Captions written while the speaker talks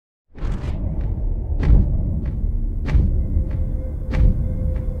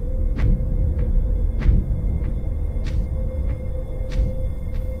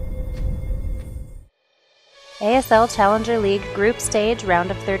ASL Challenger League Group Stage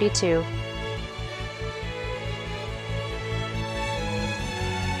Round of 32.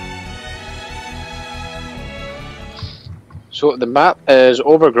 So the map is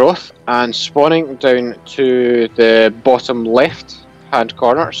overgrowth and spawning down to the bottom left hand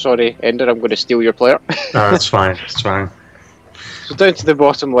corner. Sorry, Ender, I'm going to steal your player. No, that's fine. It's fine. So down to the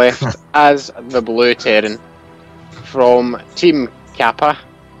bottom left as the blue Terran from Team Kappa,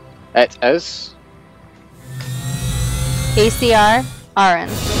 it is ACRAaron.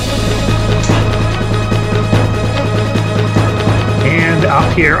 And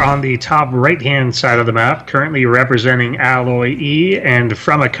up here on the top right-hand side of the map, currently representing Alloy E, and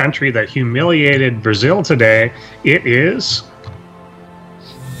from a country that humiliated Brazil today, it is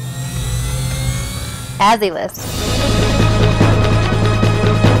Azylis.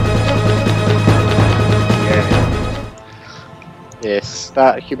 yes,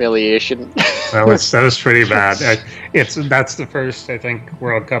 that humiliation. that was pretty bad. That's the first, I think,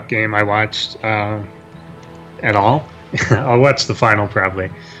 World Cup game I watched at all. I'll watch the final probably.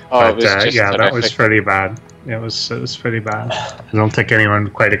 Oh, but yeah, that was pretty bad. It was pretty bad. I don't think anyone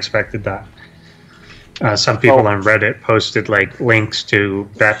quite expected that. Some people on Reddit posted like links to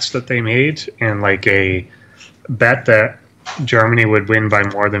bets that they made, and like a bet that Germany would win by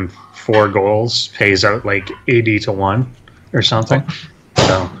more than 4 goals pays out like 80 to 1 or something.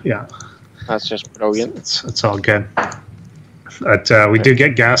 So yeah, that's just brilliant. It's all good. But we do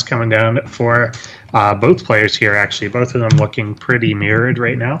get gas coming down for both players here, actually. Both of them looking pretty mirrored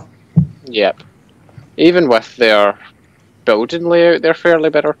right now. Yep. Even with their building layout, they're fairly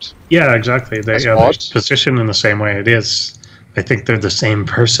mirrored. Yeah, exactly. They're positioned in the same way. It is. I think they're the same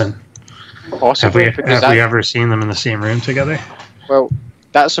person. Possibly. Have we ever seen them in the same room together? Well,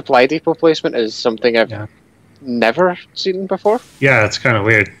 that supply depot placement is something I've never seen before. Yeah, it's kind of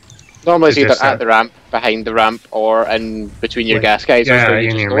weird. Normally it's either at the ramp, behind the ramp, or in between your gas guys. Yeah,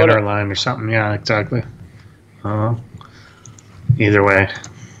 in your radar line or something. Yeah, exactly. Either way,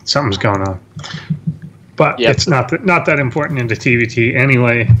 something's going on. But it's not that important into TVT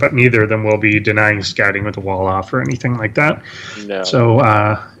anyway, but neither of them will be denying scouting with the wall off or anything like that. No. So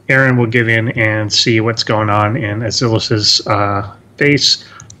Aaron will get in and see what's going on in Azylis' base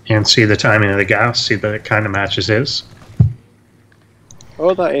and see the timing of the gas, see that it kind of matches his.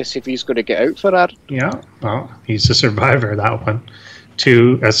 Oh, that SCV's going to get out for that. Yeah, well, he's a survivor, that one.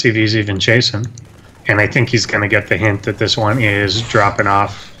 2 SCVs even chasing. And I think he's going to get the hint that this one is dropping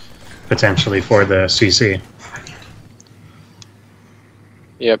off potentially for the CC.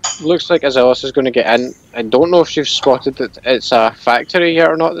 Yep, looks like Azylis is going to get in. I don't know if she's spotted that it's a factory yet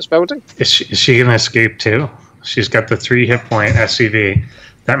or not, this building. Is she going to escape too? She's got the 3 hit point SCV.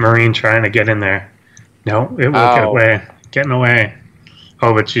 That Marine trying to get in there. No, it will get away. Getting away.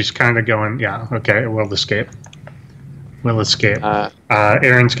 Oh, but she's kind of going, yeah, okay, it will escape. Will escape.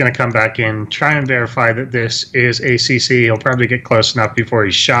 Aaron's going to come back in, try and verify that this is ACC. He'll probably get close enough before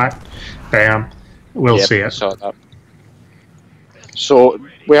he's shot. Bam. We'll see it. Saw that. So,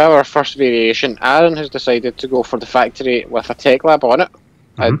 we have our first variation. Aaron has decided to go for the factory with a tech lab on it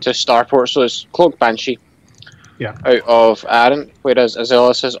to starport, so it's Cloaked Banshee out of Aaron, whereas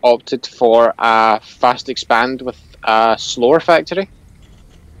Azylis has opted for a fast expand with a slower factory.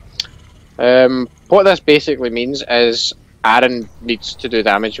 What this basically means is Aaron needs to do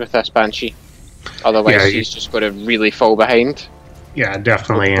damage with this Banshee, otherwise he's just going to really fall behind. Yeah,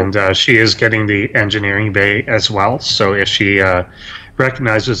 definitely, and she is getting the engineering bay as well, so if she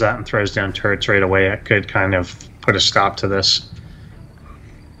recognizes that and throws down turrets right away, it could kind of put a stop to this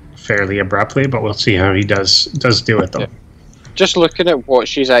fairly abruptly, but we'll see how he does do it, though. Yeah. Just looking at what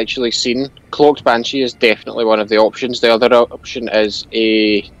she's actually seen, Cloaked Banshee is definitely one of the options. The other option is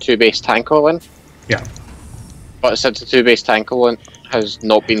a 2-base tank all-in. Yeah. But since the 2-base tank all-in has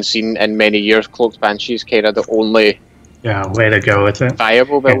not been seen in many years, Cloaked Banshee is kind of the only way to go with it.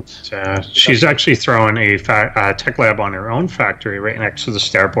 Viable build. She's actually throwing a tech lab on her own factory right next to the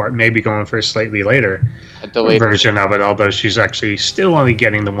starport, maybe going for a slightly later version of it, although she's actually still only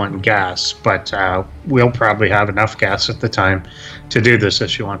getting the 1 gas, but we'll probably have enough gas at the time to do this if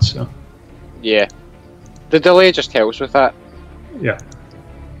she wants to. Yeah. The delay just helps with that. Yeah.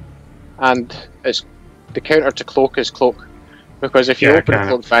 And it's the counter to Cloak is Cloak, because if you open a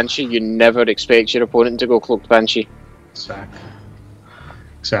Cloaked Banshee, you never expect your opponent to go Cloaked Banshee. Exactly.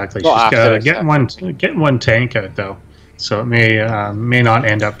 She's got to get one tank out though, so it may not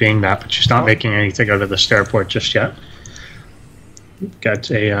end up being that. But she's not making anything out of the starport just yet.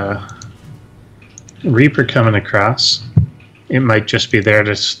 Got a Reaper coming across. It might just be there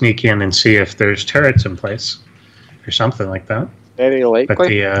to sneak in and see if there's turrets in place or something like that. Very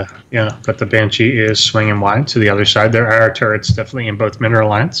likely. But the Banshee is swinging wide to the other side. There are turrets definitely in both mineral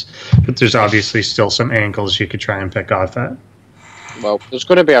lines, but there's obviously still some angles you could try and pick off at. Well, there's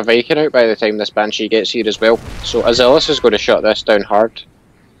going to be a Viking out by the time this Banshee gets here as well, so Azylis is going to shut this down hard.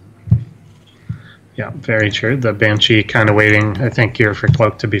 Yeah, very true. The Banshee kind of waiting, I think, here for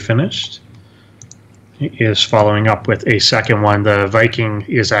Cloak to be finished. He is following up with a second one. The Viking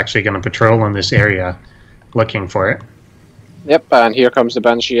is actually going to patrol in this area, looking for it. Yep, and here comes the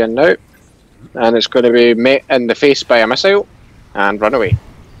Banshee in now. And it's going to be met in the face by a missile and run away.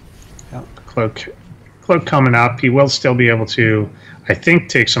 Yeah, Cloak coming up. He will still be able to, I think,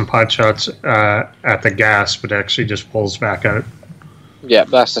 take some pot shots at the gas, but actually just pulls back out. Yeah,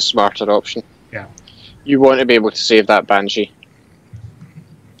 that's the smarter option. Yeah. You want to be able to save that Banshee.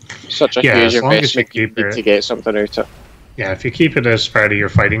 Such a huge investment you need to get something out of it. Yeah, if you keep it as part of your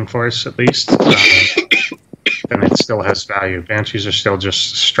fighting force, at least, then it still has value. Banshees are still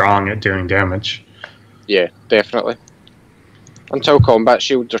just strong at doing damage. Yeah, definitely. Until combat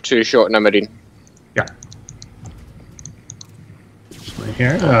shields are too short in a Marine. Yeah. So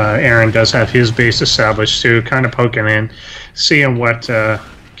here, Aaron does have his base established too, kind of poking in, seeing what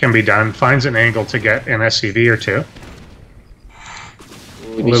can be done. Finds an angle to get an SCV or two.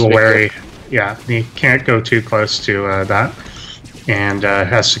 A little wary. Yeah, he can't go too close to that. And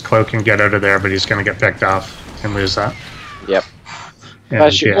has to cloak and get out of there, but he's going to get picked off and lose that. Yep.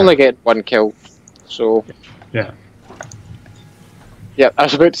 But you only get one kill, so... Yeah. Yep, I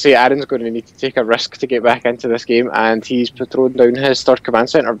was about to say Aaron's going to need to take a risk to get back into this game, and he's patrolled down his third command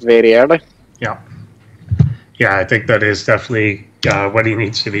centre very early. Yeah. Yeah, I think that is definitely what he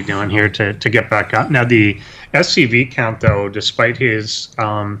needs to be doing here to get back up. Now, the SCV count, though, despite his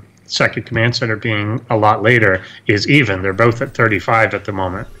second command center being a lot later, is even. They're both at 35 at the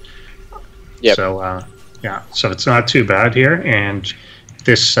moment. Yep. So, yeah, so it's not too bad here, and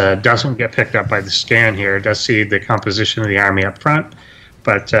this doesn't get picked up by the scan here. It does see the composition of the army up front,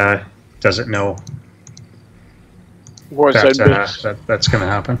 but doesn't know that that's going to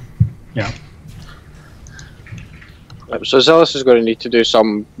happen. Yeah. So Azylis is going to need to do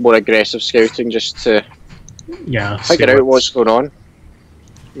some more aggressive scouting just to figure out what's going on.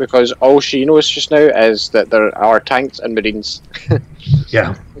 Because all she knows just now is that there are tanks and Marines.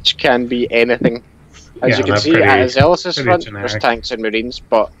 Yeah. Which can be anything. As you can see, at Azylis' front, there's tanks and Marines,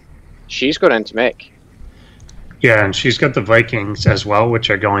 but she's going into mech. Yeah, and she's got the Vikings as well, which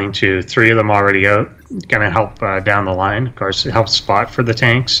are going to, 3 of them already out, going to help down the line. Of course, it helps spot for the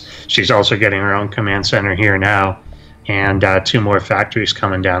tanks. She's also getting her own command center here now, and 2 more factories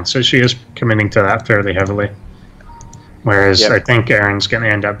coming down. So she is committing to that fairly heavily. Whereas I think Aaron's going to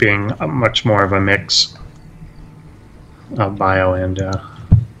end up being much more of a mix of bio and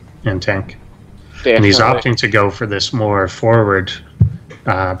tank. Definitely. And he's opting to go for this more forward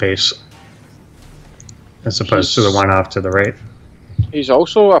base as opposed to the one off to the right. He's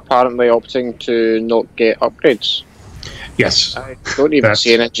also apparently opting to not get upgrades. Yes. I don't even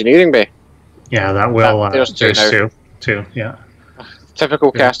see an engineering bay. Yeah, that will. There's two, yeah.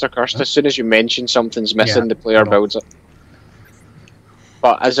 Typical caster curse. As soon as you mention something's missing, the player builds it.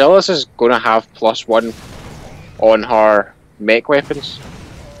 But Azylis is going to have +1 on her mech weapons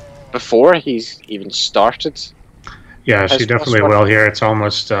before he's even started. Yeah, she definitely will here. It's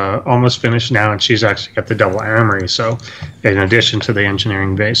almost finished now, and she's actually got the double armory, so in addition to the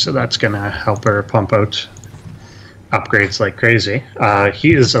engineering base, so that's going to help her pump out upgrades like crazy.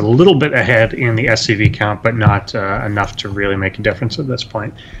 He is a little bit ahead in the SCV count, but not enough to really make a difference at this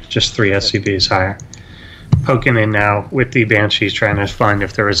point. Just 3 SCVs higher. Poking in now with the Banshees, trying to find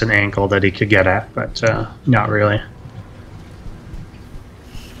if there was an angle that he could get at, but not really.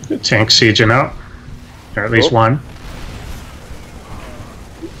 The tank sieging out, or at least one.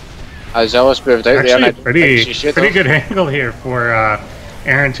 Azylis moved out there. Pretty good angle here for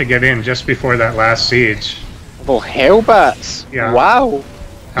Aaron to get in just before that last siege. Oh, Hellbats! Yeah. Wow!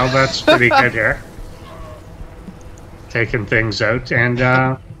 Hellbats pretty good here. Taking things out, and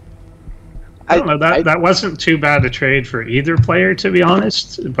I don't know, that wasn't too bad a trade for either player, to be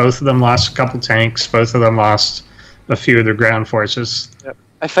honest. Both of them lost a couple tanks, both of them lost a few of their ground forces. Yep.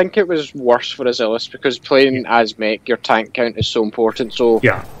 I think it was worse for Azylis, because playing as mech, your tank count is so important, so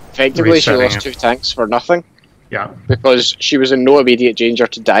effectively she lost 2 tanks for nothing. Yeah. Because she was in no immediate danger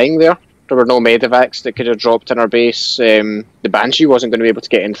to dying there. There were no medevacs that could have dropped in her base. The Banshee wasn't going to be able to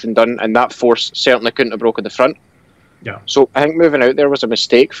get anything done, and that force certainly couldn't have broken the front. Yeah. So I think moving out there was a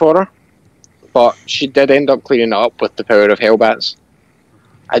mistake for her, but she did end up cleaning it up with the power of Hellbats.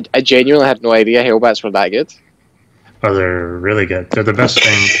 I genuinely had no idea Hellbats were that good. Oh, they're really good. They're the best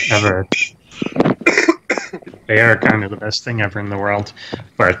thing ever. They are kind of the best thing ever in the world.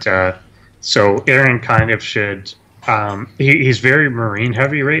 But so Aaron kind of should. He's very marine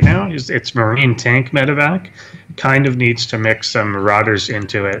heavy right now. It's marine tank medevac. Kind of needs to mix some marauders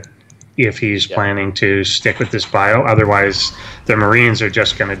into it if he's planning to stick with this bio. Otherwise, the marines are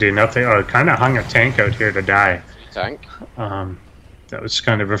just going to do nothing. Oh, kind of hung a tank out here to die. Tank. That was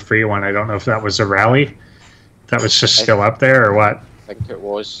kind of a free one. I don't know if that was a rally. That was just still up there or what. I think it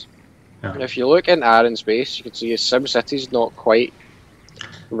was. Yeah. If you look in Aaron's base, you can see his Sim City's not quite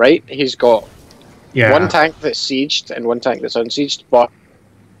right. He's got one tank that's sieged and one tank that's unsieged, but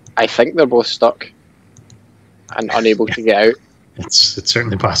I think they're both stuck and unable to get out. It's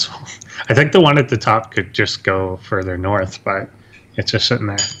certainly possible. I think the one at the top could just go further north, but it's just sitting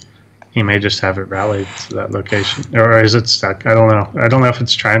there. He may just have it rallied to that location, or is it stuck? I don't know. I don't know if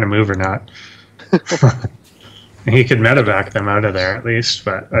it's trying to move or not. He could medevac them out of there at least,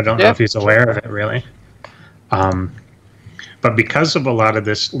 but I don't know if he's aware of it really. But because of a lot of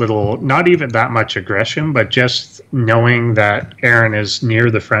this little, not even that much aggression, but just knowing that Aaron is near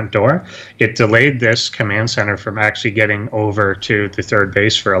the front door, it delayed this command center from actually getting over to the third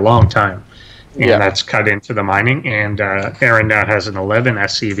base for a long time. And that's cut into the mining. And Aaron now has an 11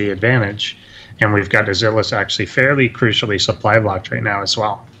 SCV advantage. And we've got Azylis actually fairly crucially supply blocked right now as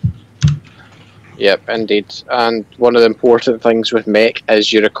well. Yep, indeed. And one of the important things with mech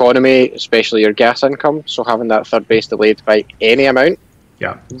is your economy, especially your gas income. So having that third base delayed by any amount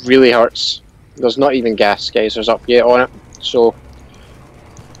really hurts. There's not even gas geysers up yet on it. So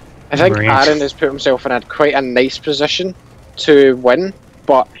I think Aaron has put himself in quite a nice position to win,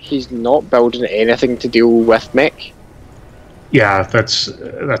 but he's not building anything to deal with mech. Yeah, that's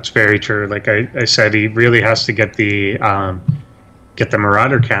very true. Like I said, he really has to get the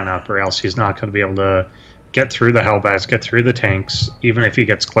Marauder count up, or else he's not going to be able to get through the Hellbats, get through the tanks, even if he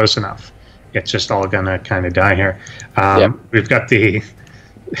gets close enough. It's just all going to kind of die here. We've got the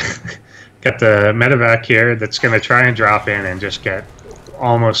medevac here that's going to try and drop in and just get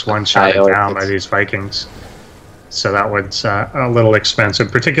almost one-shotted down by these Vikings. So that was a little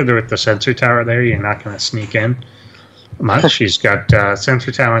expensive, particularly with the sensor tower there. You're not going to sneak in much. He's got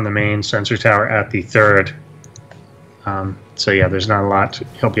sensor tower in the main, sensor tower at the third. So yeah, there's not a lot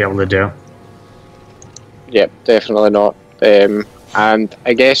he'll be able to do. Yep, definitely not. And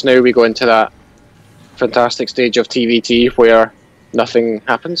I guess now we go into that fantastic stage of TVT where nothing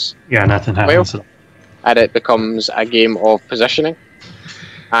happens. Yeah, nothing happens. Well, and it becomes a game of positioning.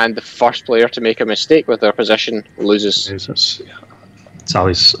 And the first player to make a mistake with their position loses. Yeah. It's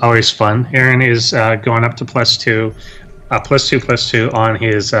always fun. Aaron is going up to +2, +2/+2 on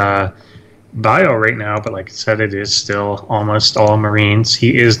his bio right now, but like I said, it is still almost all Marines.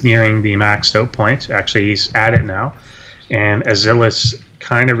 He is nearing the maxed out point. Actually, he's at it now. And Azylis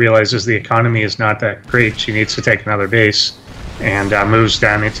kind of realizes the economy is not that great. She needs to take another base and moves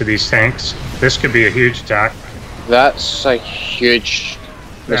down into these tanks. This could be a huge attack. That's a huge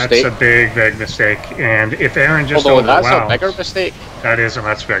mistake. That's a big mistake. And if Aaron just that's a bigger mistake. That is a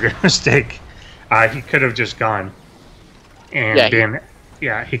much bigger mistake. He could have just gone and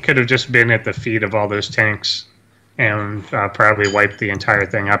he could have just been at the feet of all those tanks and probably wiped the entire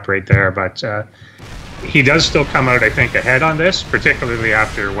thing up right there. But he does still come out, I think, ahead on this, particularly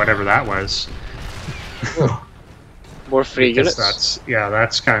after whatever that was. More free units.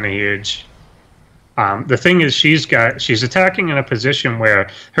 That's kind of huge. The thing is, she's attacking in a position where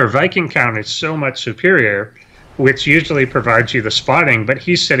her Viking count is so much superior, which usually provides you the spotting, but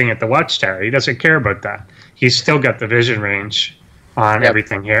he's sitting at the watchtower. He doesn't care about that. He's still got the vision range on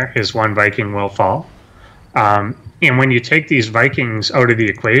everything here. His one Viking will fall. And when you take these Vikings out of the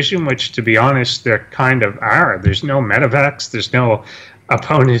equation, which to be honest, they're kind of are, there's no medevacs, there's no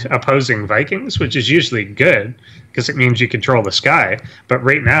opposing Vikings, which is usually good because it means you control the sky. But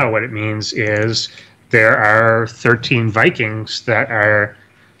right now what it means is there are 13 Vikings that are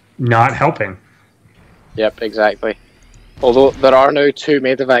not helping. Yep, exactly. Although there are now 2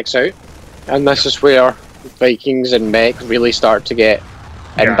 medevacs out, and this is where Vikings and mech really start to get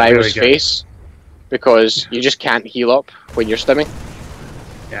in Bio's face, because you just can't heal up when you're stimming.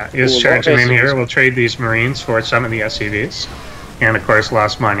 Yeah, he's charging in here. We'll trade these Marines for some of the SCVs. And of course,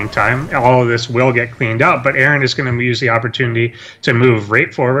 lost mining time. All of this will get cleaned up, but Aaron is going to use the opportunity to move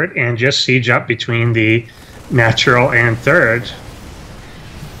right forward and just siege up between the natural and third.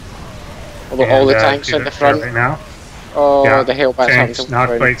 Although all the tanks in the front right now. Oh, the Hellbats tanks not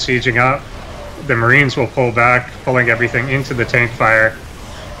quite sieging up. The Marines will pull back, pulling everything into the tank fire.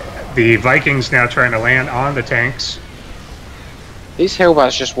 The Vikings now trying to land on the tanks. These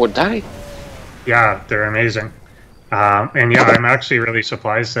Hellbats just won't die. Yeah, they're amazing. And yeah, I'm actually really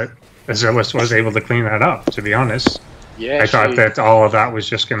surprised that Azylis was able to clean that up, to be honest. Yeah, I thought that all of that was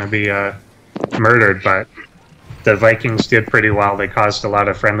just going to be murdered, but the Vikings did pretty well. They caused a lot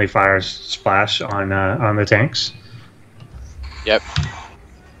of friendly fires splash on the tanks. Yep,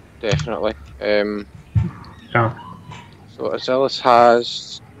 definitely. Yeah. So Azylis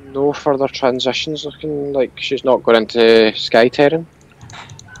has no further transitions, looking like she's not going into Sky Terran.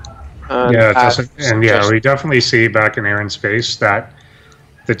 And we definitely see back in Aaron's space that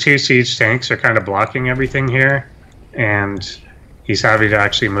the 2 siege tanks are kind of blocking everything here, and he's having to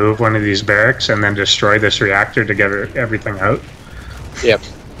actually move one of these barracks and then destroy this reactor to get everything out. Yep.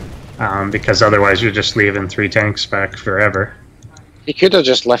 Because otherwise you're just leaving 3 tanks back forever. He could have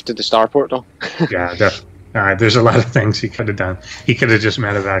just lifted the starport though. Yeah, definitely. There's a lot of things he could have done. He could have just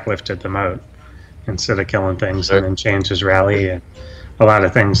medevac lifted them out instead of killing things and then change his rally and a lot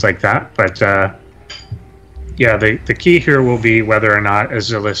of things like that. But yeah, the key here will be whether or not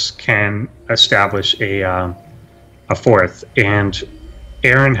Azylis can establish a 4th. And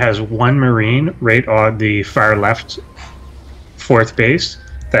Aaron has 1 Marine right on the far left 4th base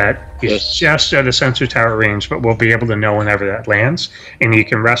that is just at a sensor tower range, but we'll be able to know whenever that lands. And you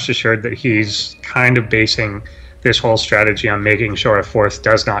can rest assured that he's kind of basing this whole strategy on making sure a 4th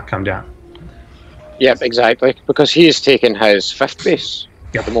does not come down. Yep, exactly. Because he is taking his 5th base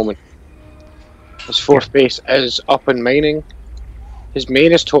at the moment. His 4th base is up and mining. His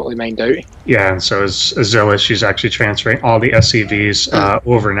main is totally mined out. Yeah, and so is Azylis. She's actually transferring all the SCVs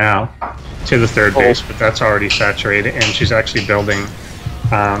over now to the 3rd base, but that's already saturated, and she's actually building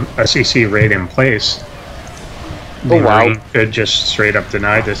a CC raid in place. The Marine could just straight up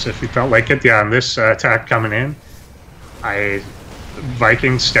deny this if he felt like it. Yeah, and this attack coming in,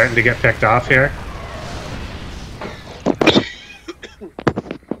 Vikings starting to get picked off here.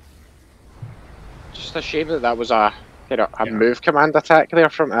 Just a shame that was a move command attack there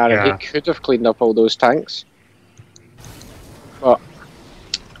from Aaron. Yeah. He could have cleaned up all those tanks, but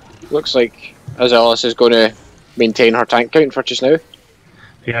looks like Azylis is going to maintain her tank count for just now.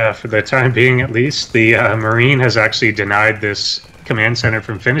 Yeah, for the time being at least. The Marine has actually denied this command center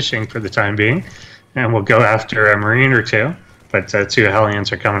from finishing for the time being, and we'll go after a Marine or 2, but 2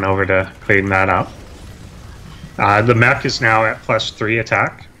 Hellions are coming over to clean that up. The mech is now at +3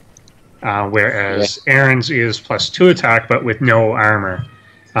 attack, whereas Aaron's is +2 attack, but with no armor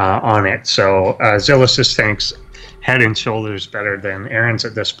on it. So Azylis' tank's head and shoulders better than Aaron's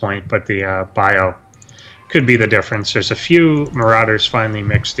at this point, but the bio could be the difference. There's a few Marauders finally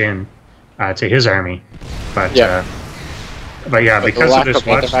mixed in to his army, but yeah, because of this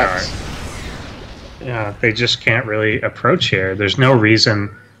watchtower, they just can't really approach here. There's no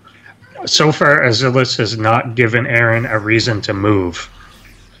reason. So far, Azylis has not given Aaron a reason to move.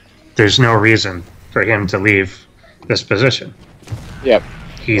 There's no reason for him to leave this position. Yep.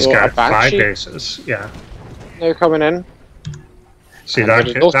 He's got 5 bases. Yeah. They're coming in. See, that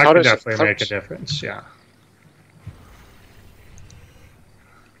could definitely make a difference. Yeah.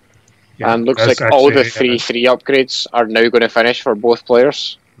 And looks like all the 3/3 upgrades are now going to finish for both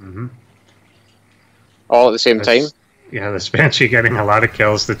players. All at the same time. Yeah, the Banshee getting a lot of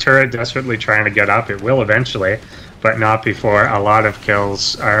kills. The turret desperately trying to get up. It will eventually, but not before a lot of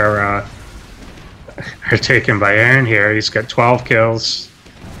kills are taken by Aaron here. He's got 12 kills.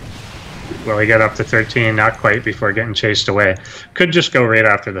 Will he get up to 13? Not quite before getting chased away. Could just go right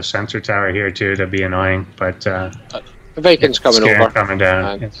after the sensor tower here too to be annoying, but the Vikings coming over. Coming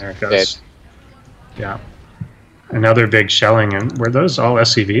down. And there it goes. Yeah. Another big shelling. And were those all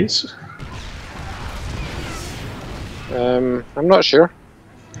SCVs? I'm not sure.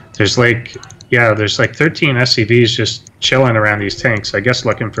 There's like 13 SCVs just chilling around these tanks, I guess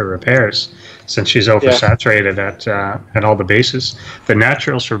looking for repairs, since she's oversaturated at all the bases. The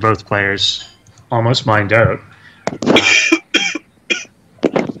naturals for both players almost mined out.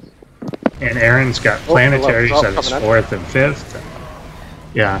 And Aaron's got planetaries at his 4th and 5th.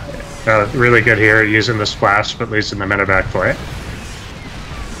 Yeah, really good here using the splash, but losing the medevac for it.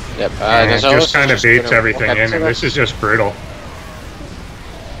 Yep, and just kind of baits everything in, and this is just brutal.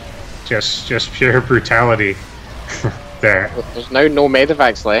 Just pure brutality there. There's now no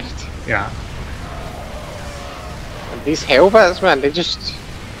medevacs left. Yeah. And these Hellbats, man, they just...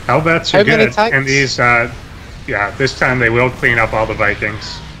 Hellbats are good, and these, this time they will clean up all the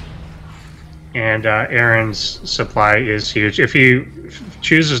Vikings. And Aaron's supply is huge. If he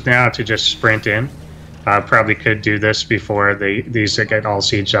chooses now to just sprint in, probably could do this before these get all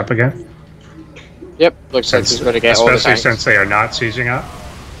sieged up again. Yep, looks like he's going to get all the tanks. Especially since they are not sieging up.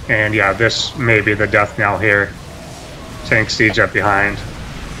 And yeah, this may be the death knell here. Tank siege up behind.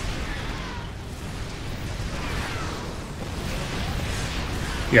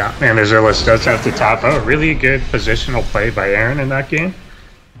 Yeah, and Azylis does have to top out. Really good positional play by ACRAaron in that game.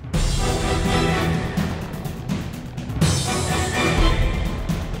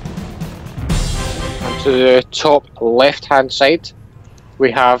 And to the top left-hand side,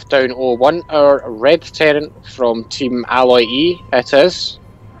 we have down 0-1 our red Terran from Team Alloy E. It is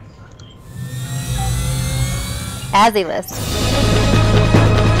Azylis.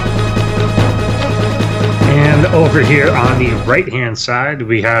 And over here on the right-hand side,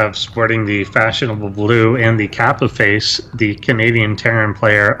 we have sporting the fashionable blue and the Kappa face, the Canadian Terran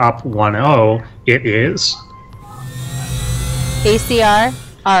player up 1-0. It is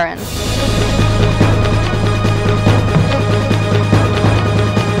ACRAaron.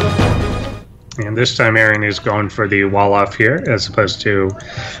 And this time ACRAaron is going for the wall off here, as opposed to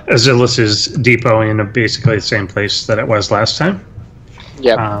Azylis's depot in basically the same place that it was last time.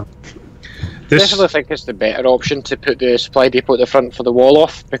 Yeah. Definitely think it's the better option to put the supply depot at the front for the wall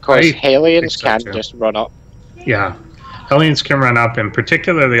off, because Hellions can just run up. Yeah, Hellions can run up, and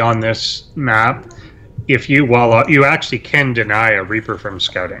particularly on this map, if you wall up, you actually can deny a Reaper from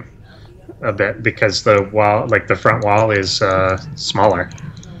scouting a bit, because the wall, like the front wall, is smaller.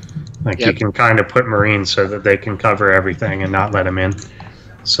 Like you can kind of put Marines so that they can cover everything and not let them in.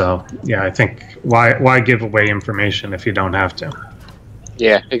 So yeah, I think why give away information if you don't have to?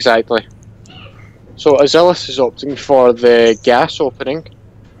 Yeah, exactly. So Azylis is opting for the gas opening,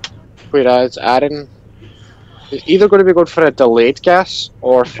 whereas ACRAaron is either going to be going for a delayed gas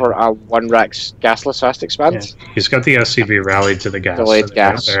or for a 1-rack gasless fast expand. Yeah. He's got the SCV rallied to the gas. Delayed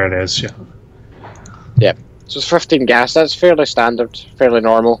gas. There it is, yeah. Yeah, so it's 15 gas, that's fairly standard, fairly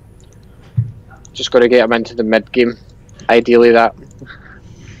normal. Just got to get him into the mid-game, ideally that,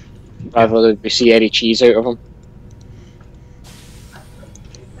 rather than we see any cheese out of him.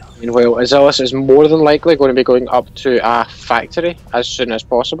 Meanwhile, Azylis is more than likely going to be going up to a factory as soon as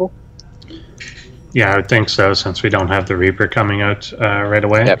possible. Yeah, I would think so, since we don't have the Reaper coming out right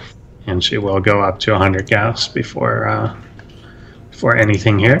away. Yep. And she will go up to 100 gas before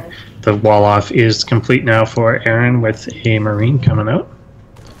anything here. The wall off is complete now for ACRAaron with a Marine coming out.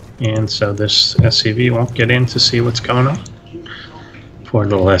 And so this SCV won't get in to see what's going on. Poor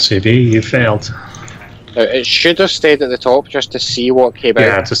little SCV, you failed. Now, it should have stayed at the top just to see what came out.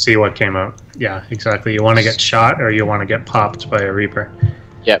 Yeah, to see what came out. Yeah, exactly. You want to get shot or you want to get popped by a Reaper.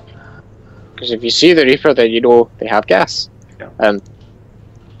 Yep. Because if you see the Reaper, then you know they have gas. Yeah. And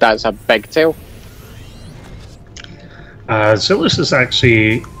that's a big tell. Azylis is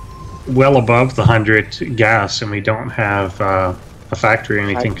actually well above the 100 gas, and we don't have a factory or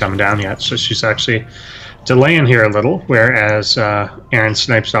anything coming down yet. So she's actually delaying here a little, whereas ACRAaron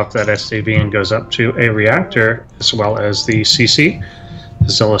snipes off that SCV and goes up to a reactor, as well as the CC.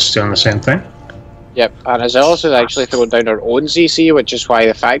 Azylis doing the same thing. Yep, and Azylis has actually thrown down her own CC, which is why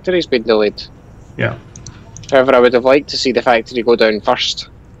the factory's been delayed. Yeah. However, I would have liked to see the factory go down first.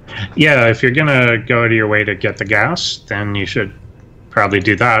 Yeah, if you're gonna go out of your way to get the gas, then you should probably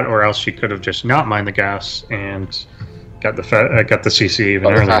do that, or else you could have just not mined the gas and got the CC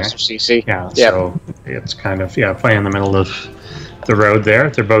even earlier. Faster CC. Yeah, so it's kind of play in the middle of the road there.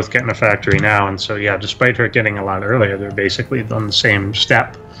 They're both getting a factory now, and so yeah, despite her getting a lot earlier, they're basically on the same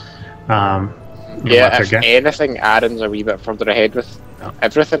step. Yeah, if anything, ACRAaron's a wee bit further ahead with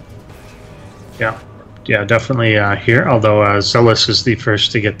everything. Yeah. Yeah, definitely here, although Azylis is the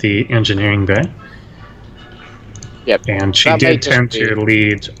first to get the engineering bay. Yep. And she did tend to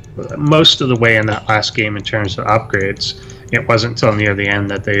lead most of the way in that last game in terms of upgrades. It wasn't until near the end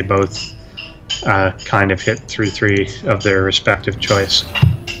that they both kind of hit 3-3 of their respective choice.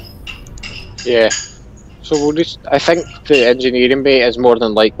 Yeah. So we'll just, I think the engineering bay is more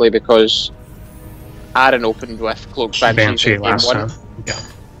than likely because ACRAaron opened with Cloaked Banshee in last game 1. time. Yeah.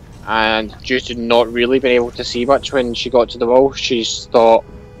 And due to not really being able to see much when she got to the wall, she's thought,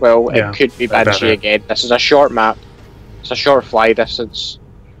 well, it could be Banshee again. This is a short map. It's a short fly distance.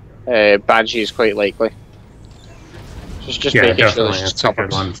 Banshee is quite likely. So it's just making sure that she's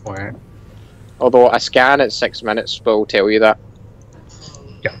covered. That's a good one for it. Although a scan at 6 minutes will tell you that.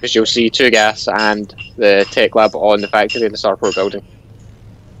 Yeah. Because you'll see 2 gas and the tech lab on the factory in the starport building.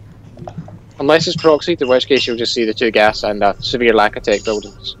 Unless it's proxied, in which case you'll just see the 2 gas and a severe lack of tech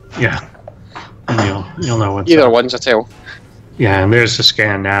buildings. Yeah. And you'll know what's Either one's a tell. Yeah, and there's the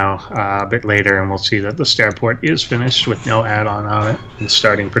scan now a bit later, and we'll see that the starport is finished with no add-on on it and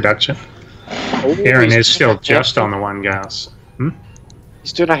starting production. Oh, ACRAaron is still just on the 1 gas.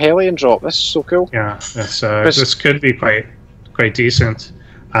 He's doing a Hellion drop. This is so cool. Yeah, this could be quite decent.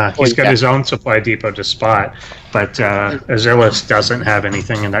 He's got his own supply depot to spot, but Azylis doesn't have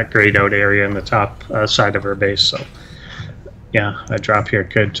anything in that grayed out area in the top side of her base, so yeah, a drop here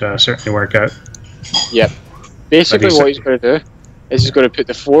could certainly work out. Yep. Basically what he's going to do is he's going to put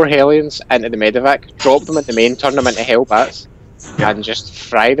the 4 Hellions into the medevac, drop them at the main, turn them into Hellbats, and just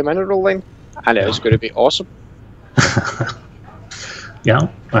fry them in a roll line, and it is going to be awesome. Yeah,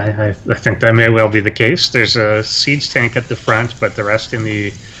 I think that may well be the case. There's a siege tank at the front, but the rest in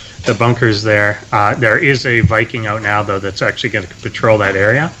the bunkers there. There is a Viking out now, though, that's actually going to patrol that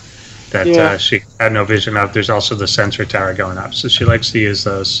area that she had no vision of. There's also the sensor tower going up, so she likes to use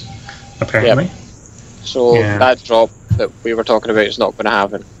those, apparently. Yep. So that drop that we were talking about is not going to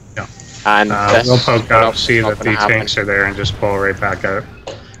happen. Yeah. And we'll poke up, see that the tanks are there, and just pull right back out.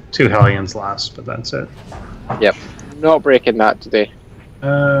 2 Hellions lost, but that's it. Yep. Not breaking that today.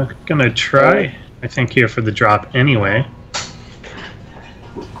 Gonna try, I think, here for the drop anyway.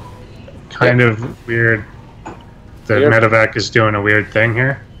 Kind of weird. The medevac is doing a weird thing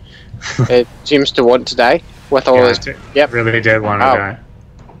here. It seems to want to die with all this. Yep. Really did want to die.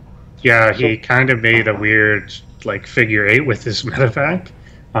 Yeah, he kind of made a weird like figure 8 with his medevac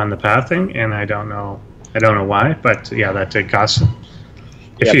on the pathing, and I don't know why, but yeah, that did cost him.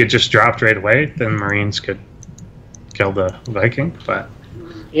 If he had just dropped right away, then Marines could kill the Viking, but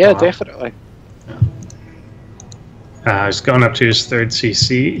yeah, definitely. He's going up to his 3rd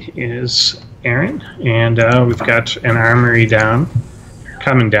CC is ACRAaron, and we've got an armory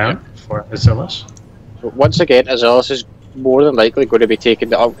coming down for Azylis. So once again, Azylis is more than likely going to be taking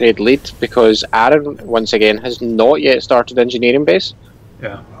the upgrade lead because ACRAaron, once again, has not yet started engineering base.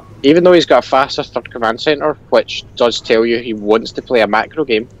 Yeah. Even though he's got a faster 3rd command center, which does tell you he wants to play a macro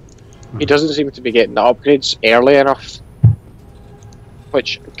game, he doesn't seem to be getting the upgrades early enough,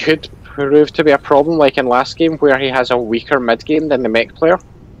 which could prove to be a problem, like in last game where he has a weaker mid game than the mech player.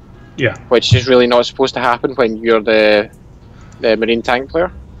 Yeah. Which is really not supposed to happen when you're the marine tank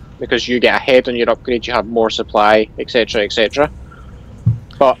player, because you get ahead on your upgrade, you have more supply, etc, etc.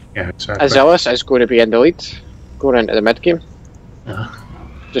 But Azylis is going to be in the lead going into the mid game,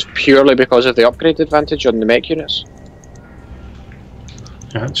 just purely because of the upgrade advantage on the mech units.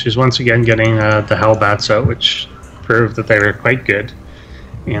 She's once again getting the Hellbats out, which proved that they were quite good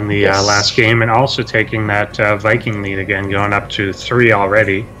in the last game, and also taking that Viking lead again, going up to 3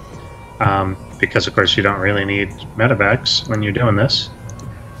 already, because of course you don't really need medevacs when you're doing this,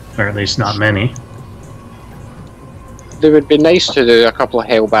 or at least not many. They would be nice to do a couple of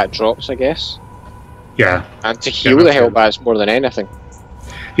Hellbat drops, I guess. Yeah. And to heal the Hellbats more than anything.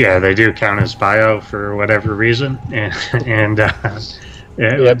 Yeah, they do count as bio for whatever reason, and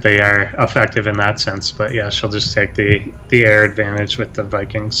they are effective in that sense. But yeah, she'll just take the air advantage with the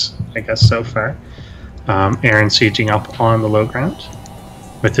Vikings, I guess, so far. ACRAaron sieging up on the low ground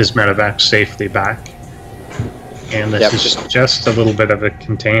with his medevac safely back. And this is just a little bit of a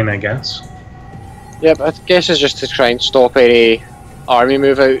contain, I guess. Yep, I guess it's just to try and stop any army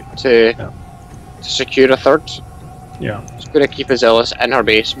move out to secure a 3rd. Yeah. She's going to keep Azylis in her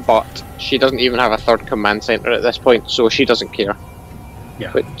base, but she doesn't even have a 3rd command center at this point, so she doesn't care.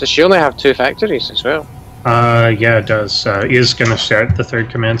 Yeah. But does she only have 2 factories as well? Yeah, it does. Is going to start the 3rd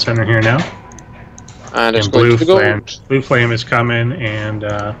command center here now. And it's going to go. Blue Flame is coming, and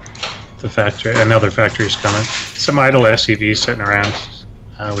another factory is coming. Some idle SCVs sitting around,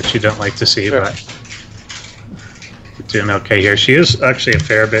 which you don't like to see, but doing okay here. She is actually a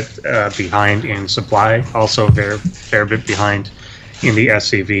fair bit behind in supply, also a fair bit behind in the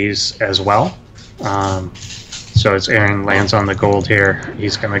SCVs as well. So as ACRAaron lands on the gold here,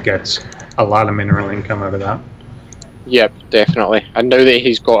 he's going to get a lot of mineral income out of that. Yep, definitely. And now that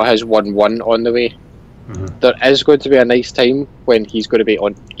he's got his 1-1 on the way, there is going to be a nice time when he's going to be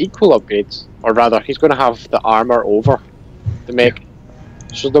on equal upgrades, or rather, he's going to have the armor over the mech.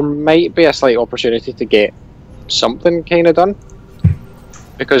 So there might be a slight opportunity to get something kind of done,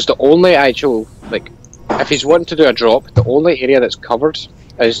 because the only actual, like, if he's wanting to do a drop, the only area that's covered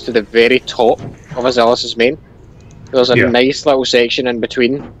is to the very top of Azylis' main. There's a nice little section in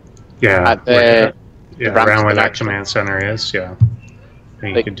between. Yeah, at the around where that command center is. Yeah,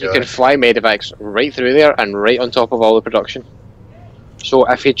 you can fly medevacs right through there and right on top of all the production. So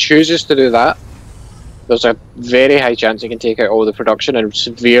if he chooses to do that, there's a very high chance he can take out all the production and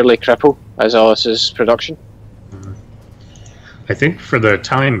severely cripple Azylis' production. I think for the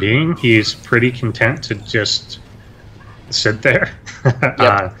time being, he's pretty content to just sit there.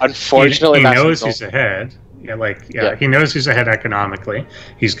 Unfortunately, he knows he's ahead. He knows he's ahead economically.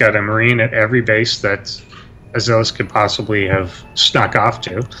 He's got a Marine at every base that Azylis could possibly have snuck off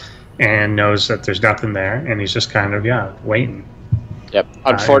to, and knows that there's nothing there, and he's just kind of waiting. Yep.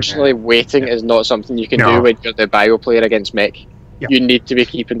 Unfortunately, waiting is not something you can do when you're the bio player against mech. You need to be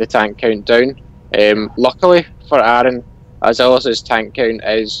keeping the tank count down. Luckily for ACRAaron, Azylis' tank count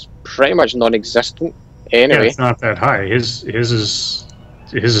is pretty much non-existent anyway. Yeah, it's not that high. His is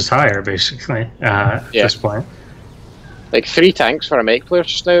higher, basically, at this point. Like 3 tanks for a make player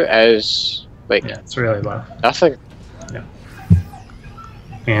just now is like it's really low. Nothing. Yeah.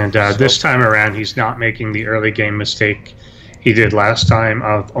 And this time around, he's not making the early game mistake he did last time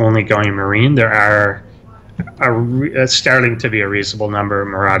of only going Marine. There are starting to be a reasonable number of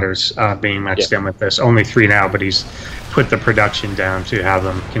Marauders being matched in with this. Only 3 now, but he's put the production down to have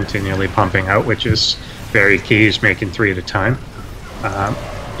them continually pumping out, which is very key. He's making 3 at a time.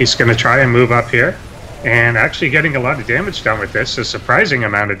 He's going to try and move up here, and actually getting a lot of damage done with this, a surprising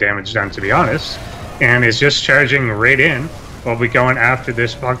amount of damage done, to be honest, and is just charging right in. We'll be going after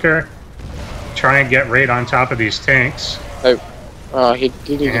this bunker, try and get right on top of these tanks. He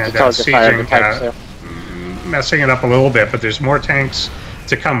needed to target fire the tanks there. Messing it up a little bit, but there's more tanks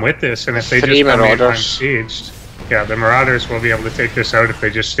to come with this, and if they just come in unsieged, the Marauders will be able to take this out if they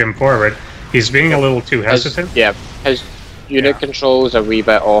just stim forward. He's being a little too hesitant. His unit control is a wee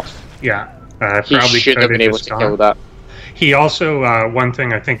bit off. He should have been able to kill that. He also, one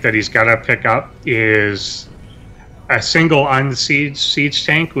thing I think that he's got to pick up is a single unsieged siege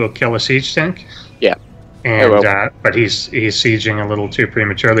tank will kill a siege tank. And but he's sieging a little too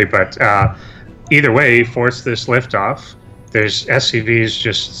prematurely. But either way, force this lift off. There's SCVs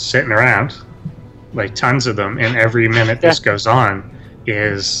just sitting around, like tons of them, and every minute this goes on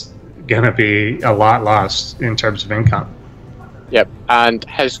is gonna be a lot lost in terms of income. And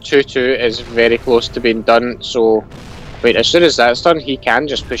his 2-2 is very close to being done. So, wait, as soon as that's done, he can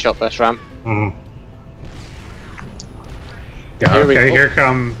just push up this ramp. Here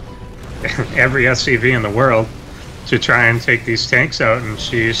come every SCV in the world to try and take these tanks out, and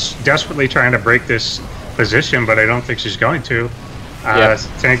she's desperately trying to break this position, but I don't think she's going to.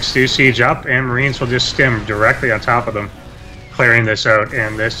 Tanks do siege up, and Marines will just stim directly on top of them, clearing this out,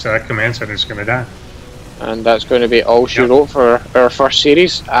 and this command center is going to die. And that's going to be all she wrote for our first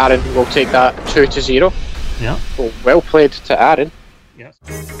series. ACRAaron will take that 2-0. Yeah. So well played to ACRAaron. Yes.